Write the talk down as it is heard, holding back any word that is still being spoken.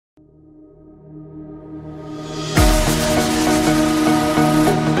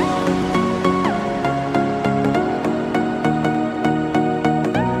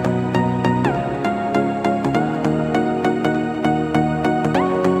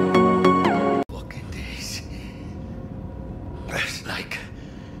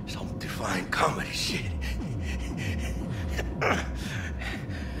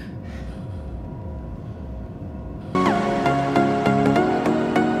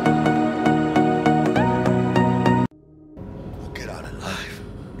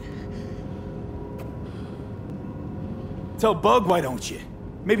Tell Bug, why don't you?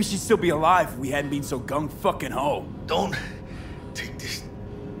 Maybe she'd still be alive if we hadn't been so gung-fucking-ho. Don't take this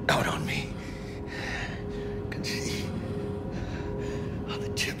out on me. Can see how the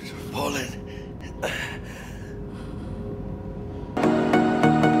chips are falling.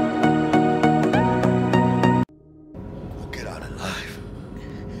 We'll get out alive.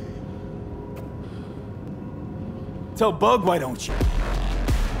 Tell Bug, why don't you?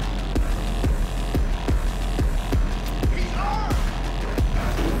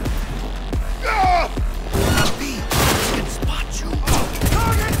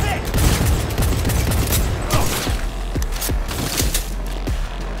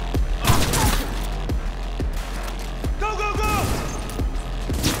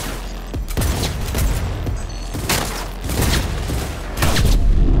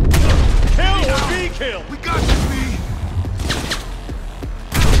 We got this, B!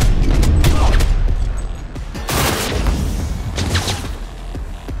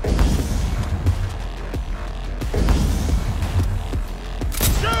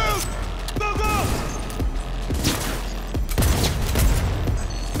 Shoot! Go, go!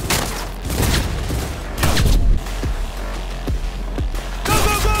 Go,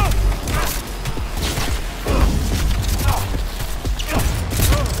 go, go!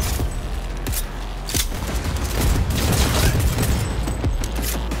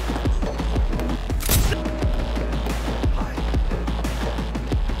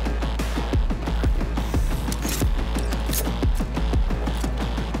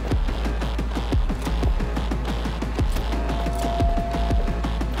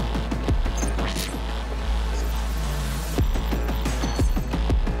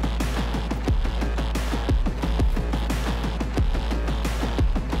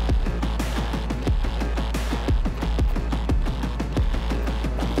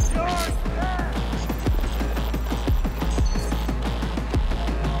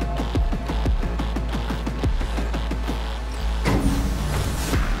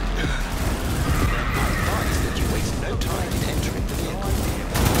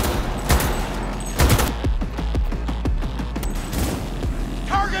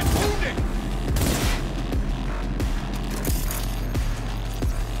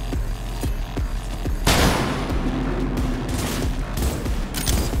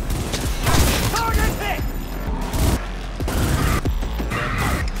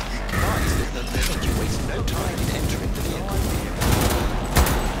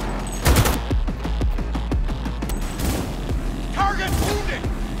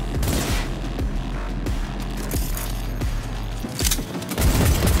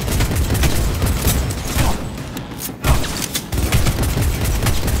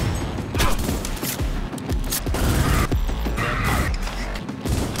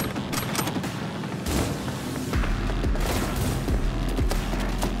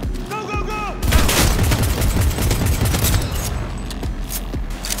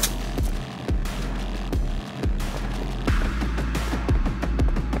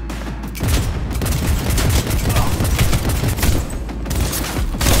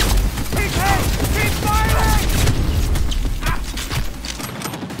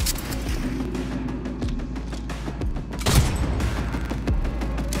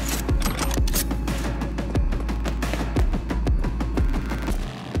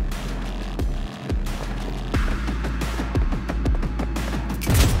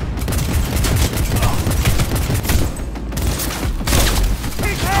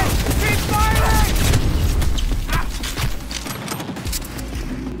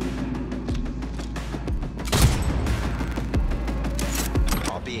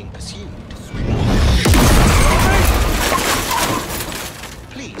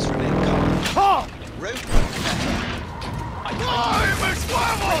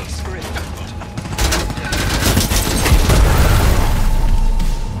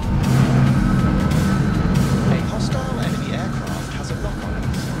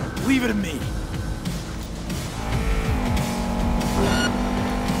 Leave it to me.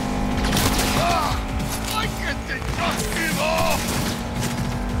 I get the fucking off!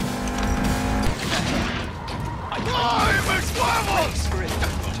 I'm explosive!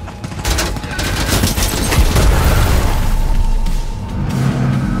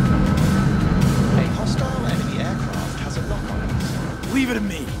 A hostile enemy aircraft has a lock on it. Leave it to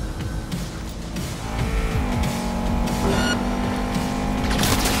me.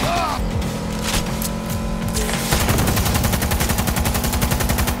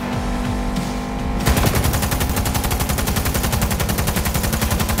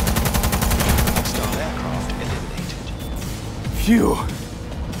 Phew.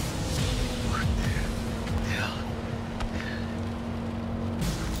 What the hell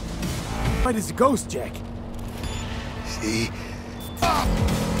white as a ghost, Jack. See?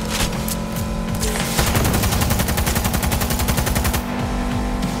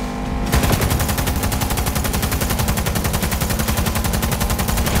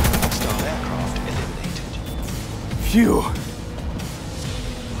 Hostile aircraft eliminated. Phew.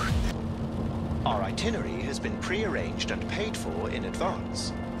 Our itinerary has been pre-arranged and paid for in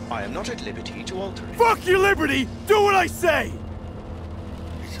advance. I am not at liberty to alter it. Fuck your liberty! Do what I say!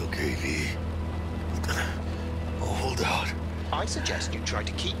 It's okay, V. I'll hold out. I suggest you try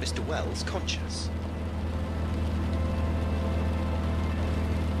to keep Mr. Wells conscious.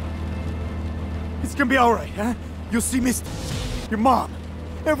 It's gonna be alright, huh? You'll see Misty, your mom,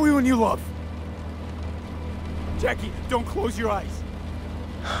 everyone you love. Jackie, don't close your eyes.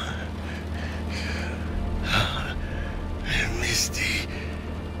 Misty.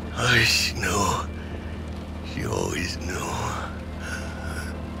 Oh, she knew. She always knew.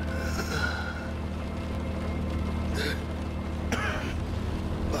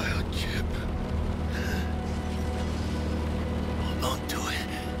 Biochip. Hold on to it.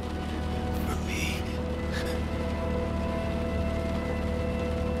 For me.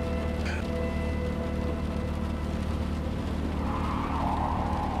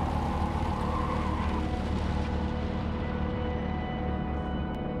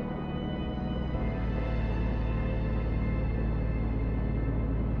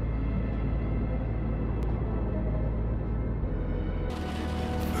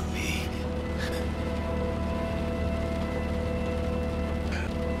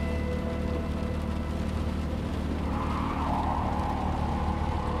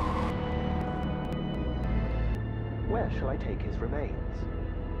 Where shall I take his remains?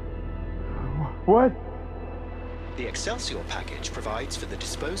 What? The Excelsior package provides for the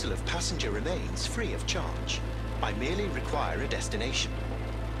disposal of passenger remains free of charge. I merely require a destination.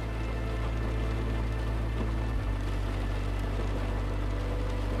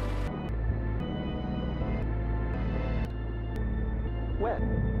 Where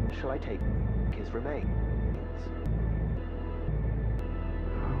shall I take his remains?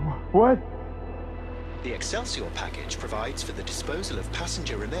 What? The Excelsior package provides for the disposal of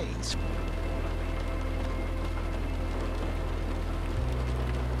passenger remains.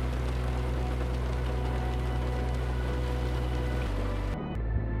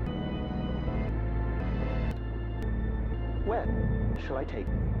 Where shall I take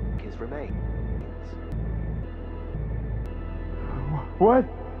his remains? What?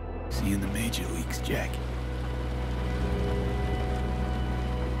 See you in the major leagues, Jack.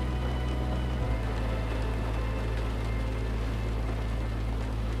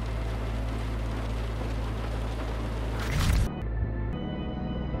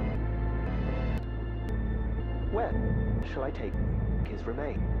 Where shall I take his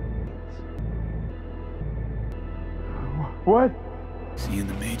remains? What? See you in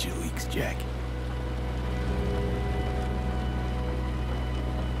the major leagues, Jack.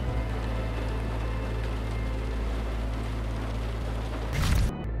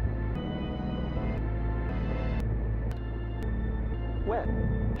 Where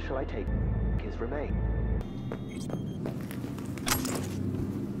shall I take his remains?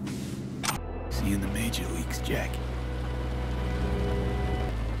 See you in the major leagues, Jack.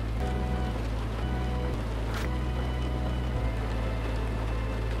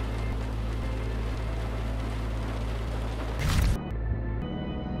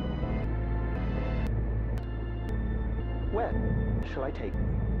 Where shall I take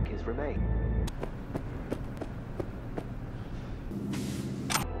his remains?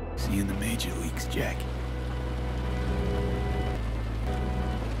 See you in the major leagues, Jack.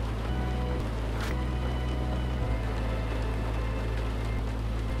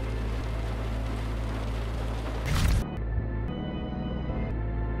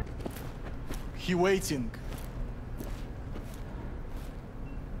 He waiting.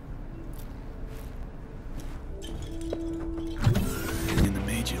 In the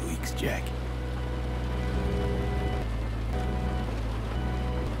major leagues, Jack.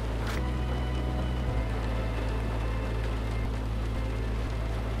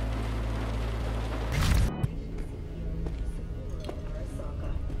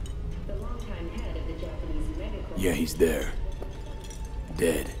 Yeah, he's there.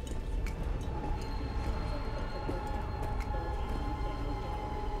 Dead.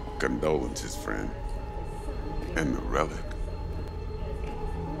 Condolences, friend. And the relic?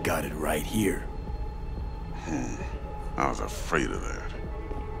 Got it right here. I was afraid of that.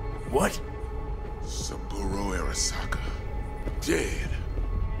 What? Saburo Arasaka. Dead.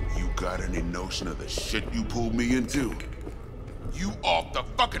 You got any notion of the shit you pulled me into? You off the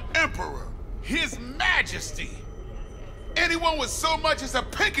fucking Emperor! His Majesty! Anyone with so much as a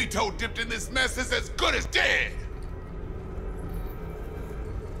pinky toe dipped in this mess is as good as dead!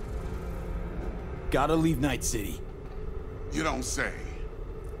 Gotta leave Night City. You don't say.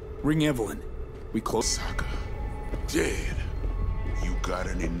 Ring Evelyn. We close. Saka, dead. You got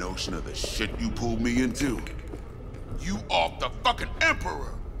any notion of the shit you pulled me into? You off the fucking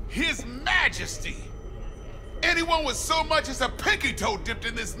Emperor! His Majesty! Anyone with so much as a pinky toe dipped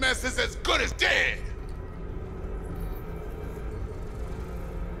in this mess is as good as dead!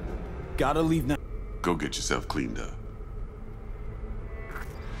 Gotta leave now. Go get yourself cleaned up.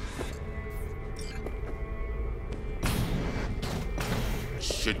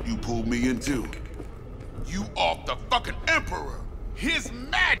 Shit you pulled me into. You off the fucking Emperor! His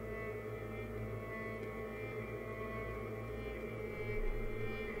Majesty!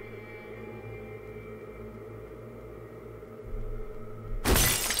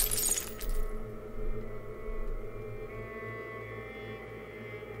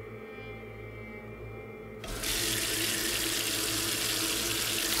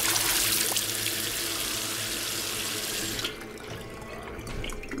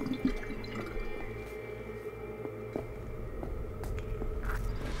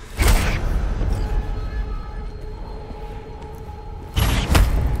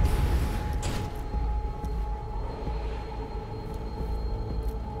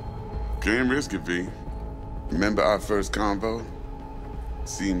 Can't risk it, V. Remember our first convo?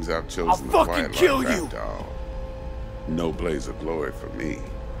 Seems I've chosen the fucking quiet kill life you! after all. No blaze of glory for me.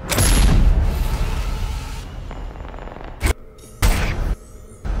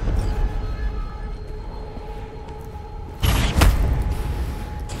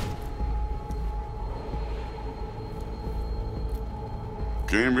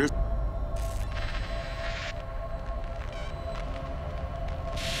 Can't risk.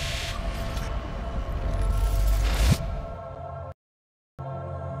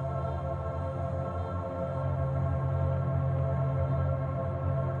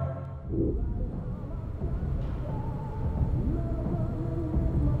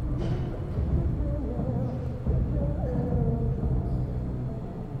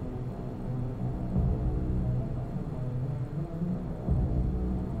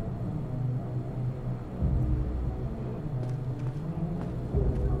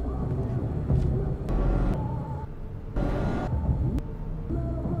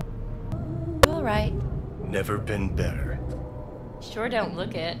 All right. Never been better. Sure don't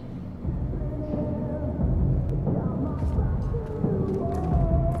look it.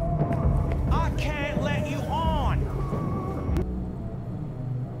 I can't let you on!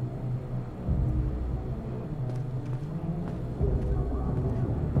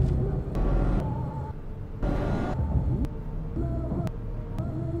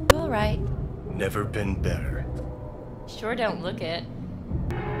 All right. Never been better. Sure don't look it.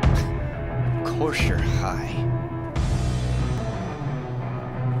 Of course you're high.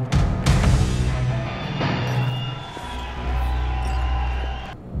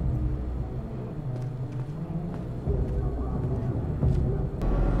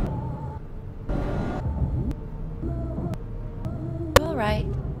 All right.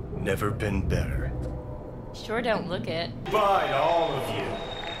 Never been better. Sure don't look it. Bye to all of you.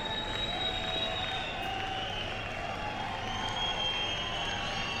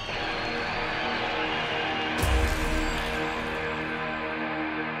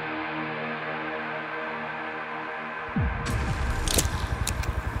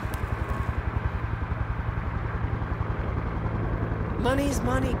 Money's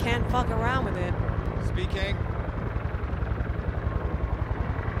money, can't fuck around with it. Speaking.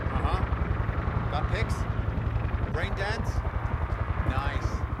 Got pics? Brain dance? Nice.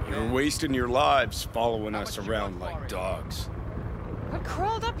 You're wasting your lives following How us much you around want for like it? dogs. What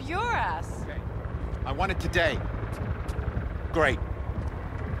crawled up your ass? Okay. I want it today. Great.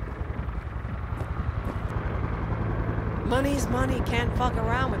 Money's money, can't fuck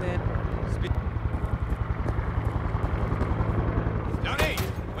around with it. Johnny,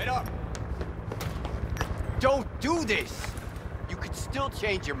 wait up. Don't do this. You could still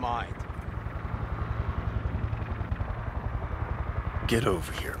change your mind. Get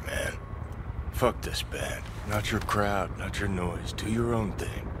over here, man. Fuck this band. Not your crowd, not your noise. Do your own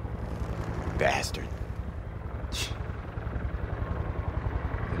thing. Bastard.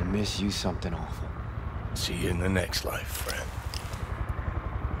 Gonna miss you something awful. See you in the next life, friend.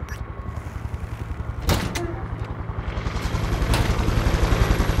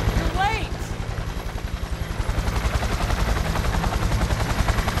 You're late!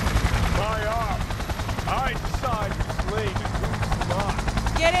 I decide who's late and who's not.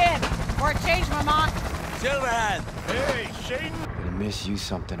 Get in! Or change you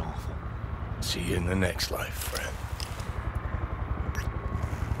something awful. See you in the next life, friend.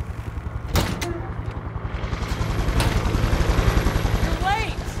 You're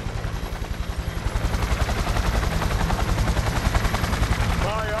late!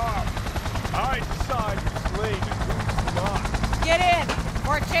 My arm. I decide who's late and who's not. Get in,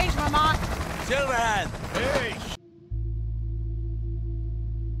 or I change my mind. Silverhand! Hey!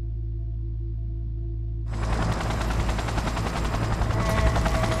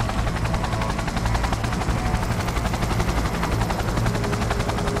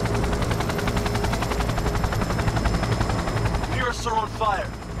 Are on fire.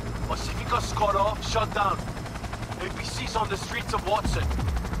 Pacifica's cut off, shut down. APC's on the streets of Watson.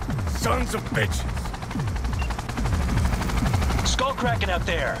 Sons of bitches. Skull cracking out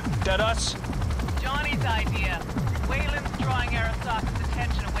there. That us? Johnny's idea. Wayland's drawing Arasaka's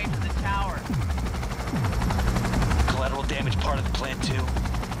attention away from the tower. Collateral damage part of the plan too.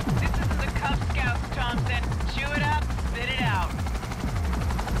 This isn't the Cub Scouts, Thompson. Chew it up, spit it out.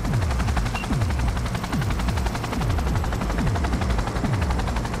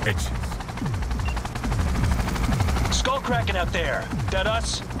 Bitches. Skull cracking out there. That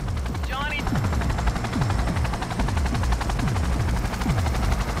us? Johnny.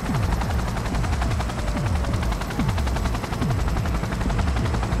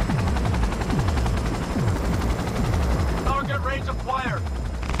 Target range of fire.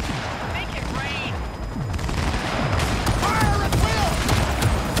 Make it rain. Fire at will!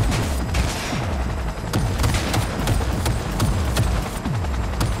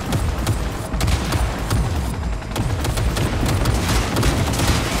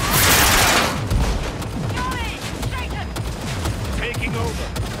 Taking over.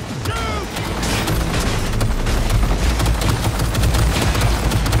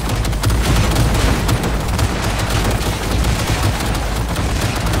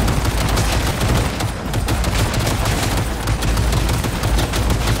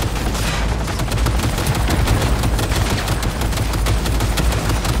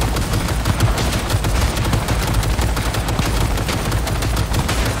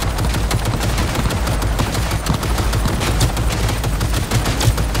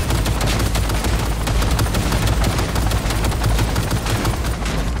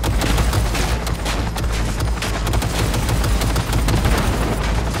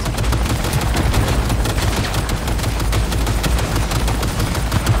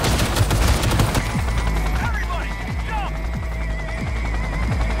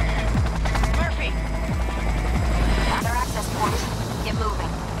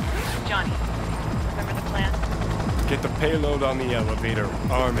 Get the payload on the elevator,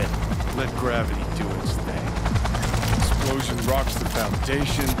 arm it, let gravity do its thing. Explosion rocks the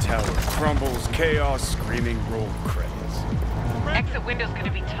foundation, tower crumbles, chaos, screaming roll credits. Exit window's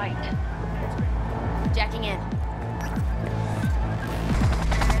gonna be tight. Jacking in.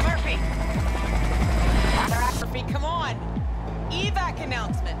 Murphy! Murphy, come on! Evac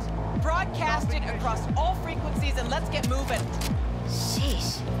announcement. Broadcast it across all frequencies and let's get moving.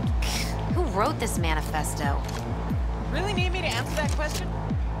 Sheesh. Who wrote this manifesto? Really need me to answer that question?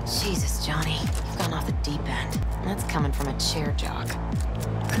 Jesus, Johnny. You've gone off the deep end. That's coming from a chair jock.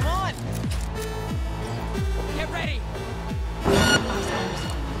 Come on! Get ready!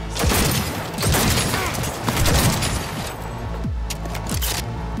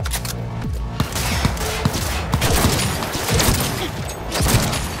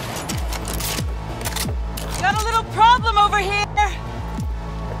 Got a little problem over here!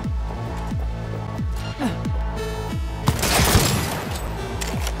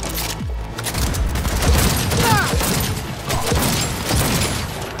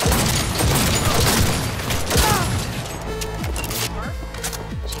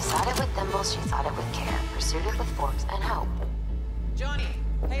 She thought it with care, pursued it with force and hope. Johnny,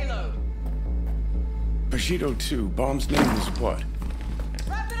 payload. Bushido 2, bomb's name is what?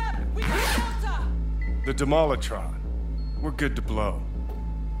 Wrap it up! We got Delta! The Demolitron. We're good to blow.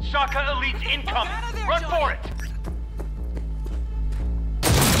 Shaka Elite's incoming! There, Run Johnny. for it!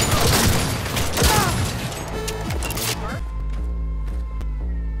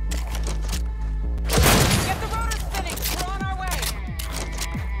 Get the rotor spinning! We're on our way!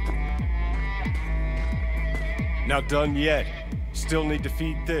 Not done yet. Still need to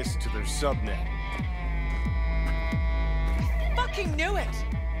feed this to their subnet. Fucking knew it!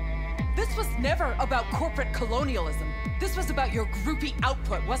 This was never about corporate colonialism. This was about your groupie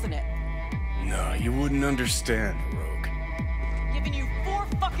output, wasn't it? No, you wouldn't understand, Rogue. Giving you 4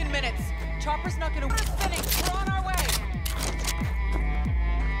 fucking minutes. Chopper's not gonna finish. We're on our way.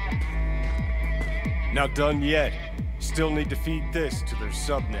 Not done yet. still need to feed this to their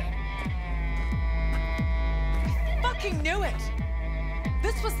subnet. Fucking knew it!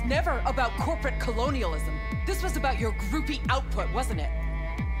 This was never about corporate colonialism. This was about your groupie output, wasn't it?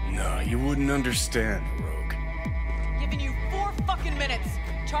 No, you wouldn't understand, Rogue. Giving you 4 fucking minutes.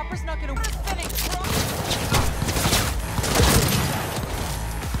 Chopper's not gonna finish.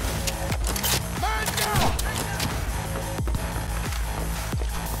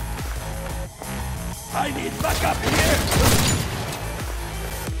 I need backup here!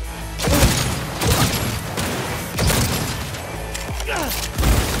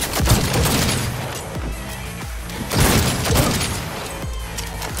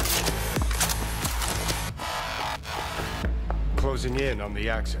 Closing in on the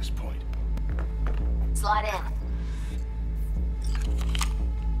access point. Slide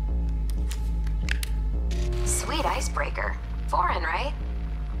in. Sweet icebreaker. Foreign, right?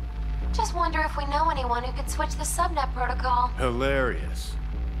 Just wonder if we know anyone who could switch the subnet protocol. Hilarious.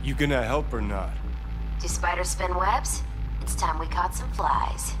 You gonna help or not? Do spiders spin webs? It's time we caught some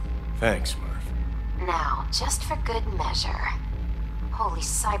flies. Thanks, Murph. Now, just for good measure. Holy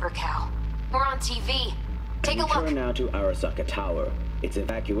cyber cow. We're on TV. Take a look. Turn now to Arasaka Tower. Its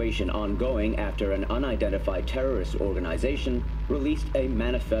evacuation ongoing after an unidentified terrorist organization released a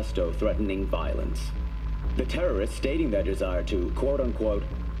manifesto threatening violence. The terrorists stating their desire to, quote-unquote,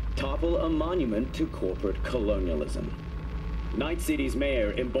 topple a monument to corporate colonialism. Night City's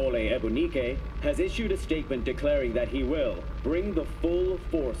mayor, Imbole Ebunike, has issued a statement declaring that he will bring the full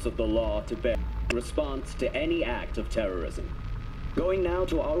force of the law to bear in response to any act of terrorism. Going now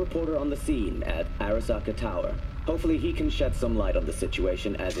to our reporter on the scene at Arasaka Tower. Hopefully he can shed some light on the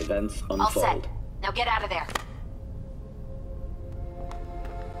situation as events unfold. All set. Now get out of there.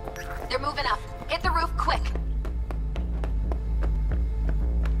 They're moving up. Hit the roof quick.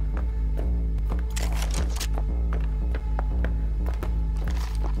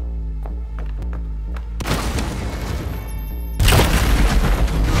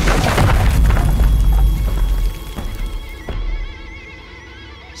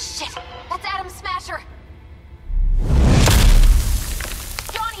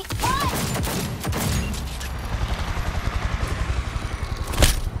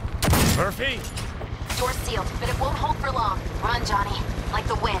 Door's sealed, but it won't hold for long. Run, Johnny. Like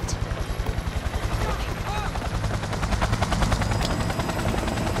the wind.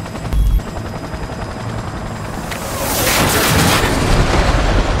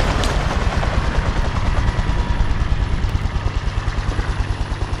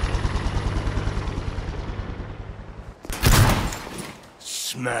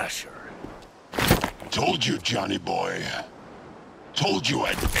 Smasher. Told you, Johnny boy. Told you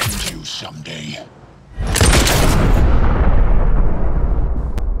I'd end you someday.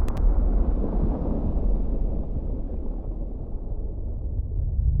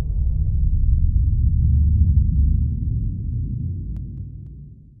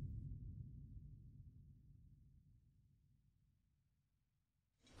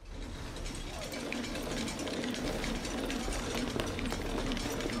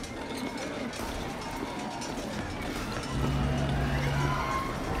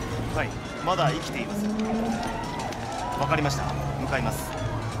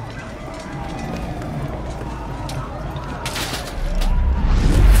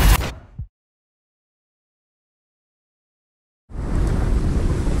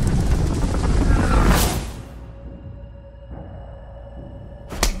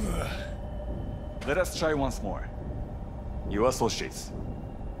 Let us try once more. Your associates.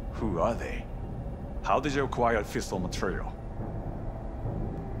 Who are they? How did you acquire fissile material?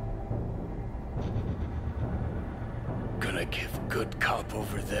 Gonna give good cop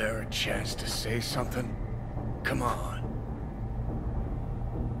over there a chance to say something? Come on.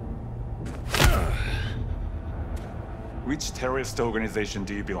 Which terrorist organization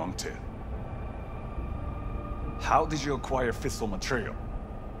do you belong to? How did you acquire fissile material?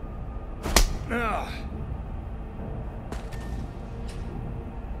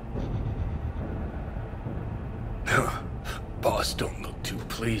 Boss don't look too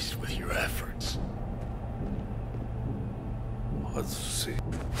pleased with your efforts. Let's see.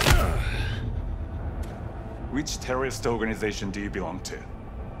 Which terrorist organization do you belong to?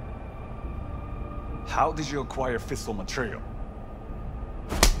 How did you acquire fissile material?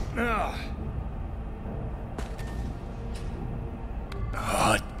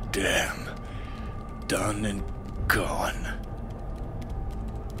 Hot damn. Done and gone.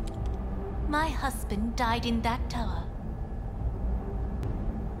 My husband died in that tower.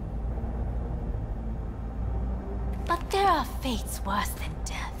 But there are fates worse than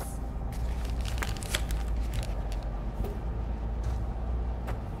death.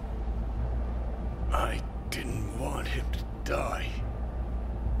 him to die.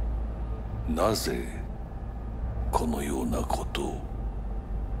 なぜこのようなことを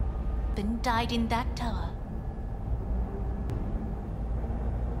Been died in that tower.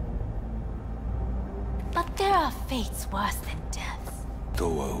 But there are fates worse than death.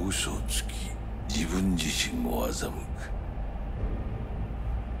 人は嘘をつき自分自身も欺く。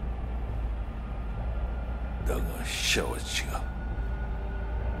だが死者は違う。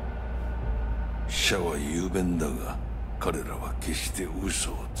死者は雄弁だが彼らは決して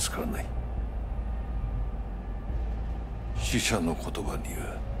嘘をつかない。死者の言葉に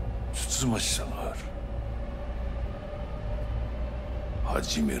はつつましさがある。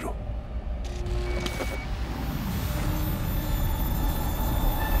始めろ。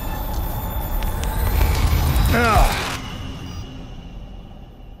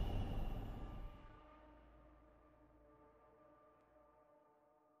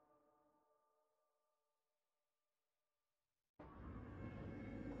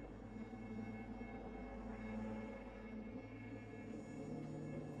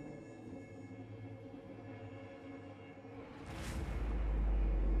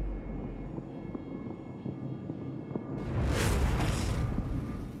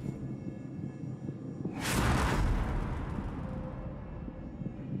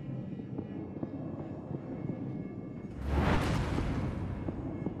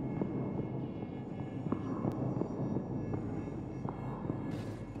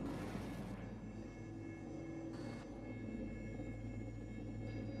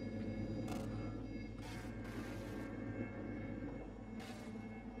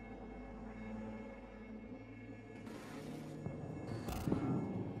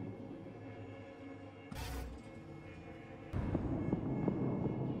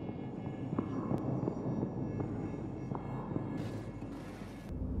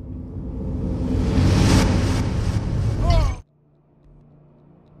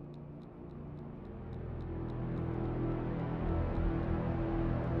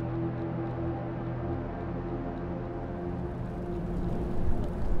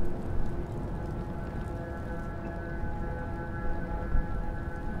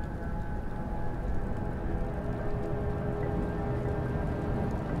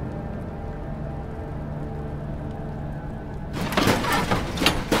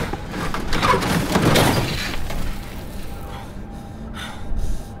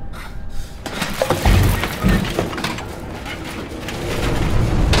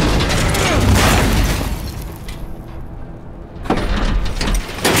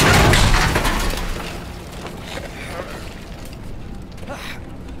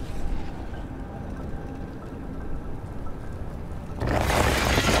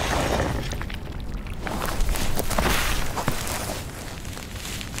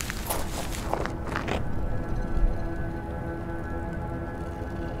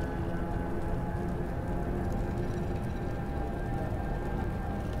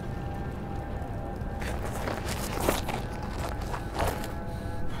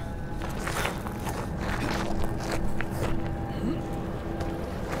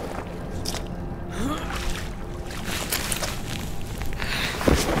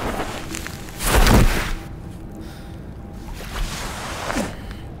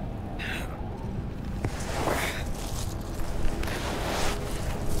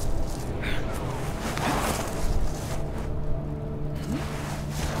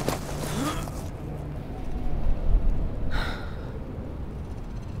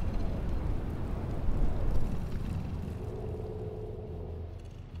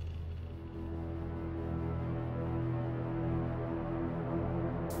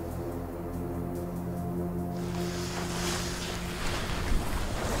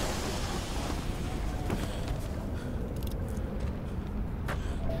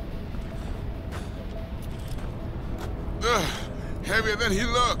Heavier than he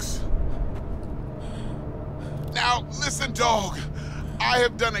looks. Now, listen, dog. I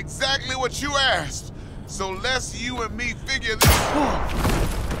have done exactly what you asked. So let's you and me figure this out.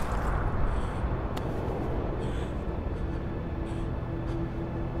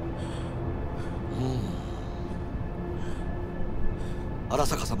 荒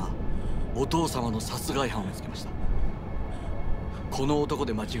坂様、お父様の殺害犯を見つけました。この男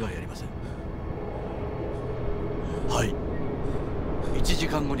で間違いありません。はい。1時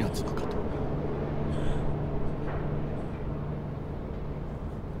間後には着くかと。